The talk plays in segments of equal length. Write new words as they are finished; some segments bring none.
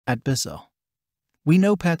At Bissell, we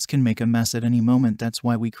know pets can make a mess at any moment. That's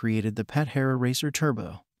why we created the Pet Hair Eraser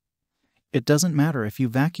Turbo. It doesn't matter if you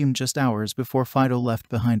vacuumed just hours before Fido left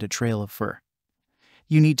behind a trail of fur.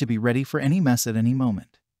 You need to be ready for any mess at any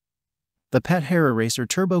moment. The Pet Hair Eraser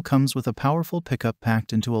Turbo comes with a powerful pickup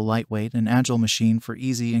packed into a lightweight and agile machine for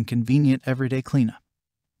easy and convenient everyday cleanup.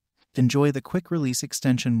 Enjoy the quick-release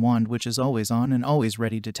extension wand, which is always on and always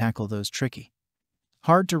ready to tackle those tricky,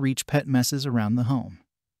 hard-to-reach pet messes around the home.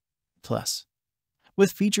 Plus,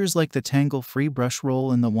 with features like the Tangle-Free brush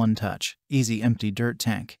roll and the one-touch, easy empty dirt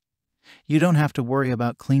tank, you don't have to worry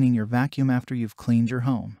about cleaning your vacuum after you've cleaned your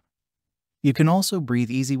home. You can also breathe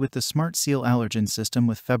easy with the Smart Seal Allergen System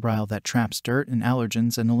with Febrile that traps dirt and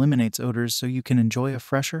allergens and eliminates odors, so you can enjoy a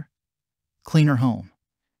fresher, cleaner home.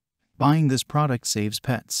 Buying this product saves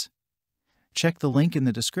pets. Check the link in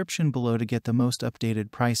the description below to get the most updated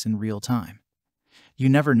price in real time. You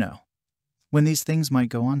never know when these things might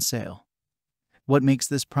go on sale. What makes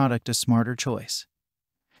this product a smarter choice?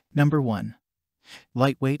 Number 1.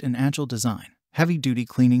 Lightweight and agile design. Heavy-duty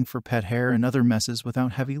cleaning for pet hair and other messes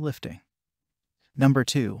without heavy lifting. Number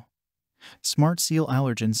 2. Smart Seal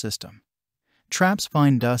Allergen System. Traps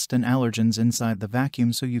fine dust and allergens inside the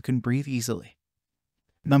vacuum so you can breathe easily.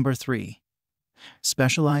 Number 3.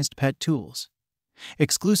 Specialized pet tools.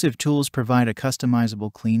 Exclusive tools provide a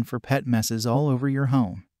customizable clean for pet messes all over your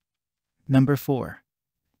home. Number 4.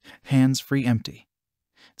 Hands-free empty.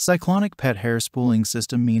 Cyclonic pet hair spooling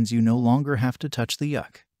system means you no longer have to touch the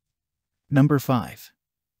yuck. Number 5.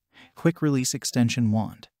 Quick-release extension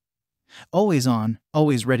wand. Always on,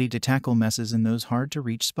 always ready to tackle messes in those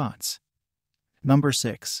hard-to-reach spots. Number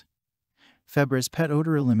 6. Febrile's Pet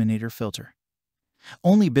Odor Eliminator Filter.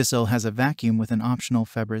 Only Bissell has a vacuum with an optional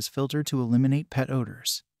Febrile filter to eliminate pet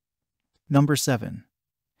odors. Number 7.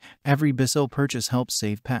 Every Bissell purchase helps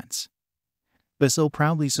save pets. Bissell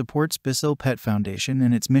proudly supports Bissell Pet Foundation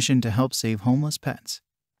and its mission to help save homeless pets.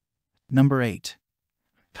 Number 8.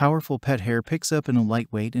 Powerful pet hair picks up in a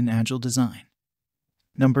lightweight and agile design.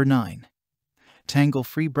 Number 9.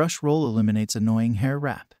 Tangle-Free brush roll eliminates annoying hair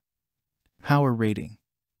wrap. Power rating: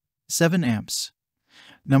 7 amps.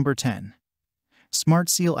 Number 10. Smart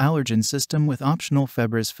Seal Allergen System with optional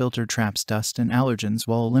Febrile filter traps dust and allergens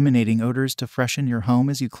while eliminating odors to freshen your home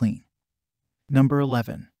as you clean. Number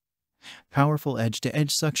 11. Powerful edge-to-edge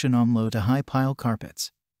suction on low to high pile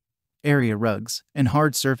carpets, area rugs, and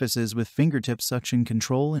hard surfaces with fingertip suction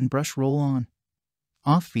control and brush roll-on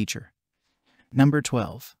off feature. Number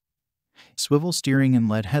 12. Swivel steering and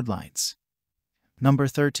LED headlights. Number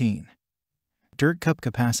 13. Dirt cup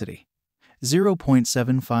capacity: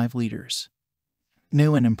 0.75 liters.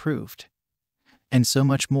 New and improved. And so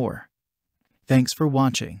much more. Thanks for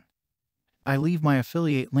watching. I leave my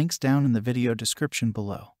affiliate links down in the video description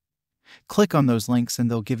below. Click on those links and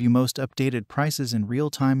they'll give you most updated prices in real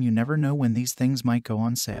time. You never know when these things might go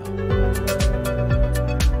on sale.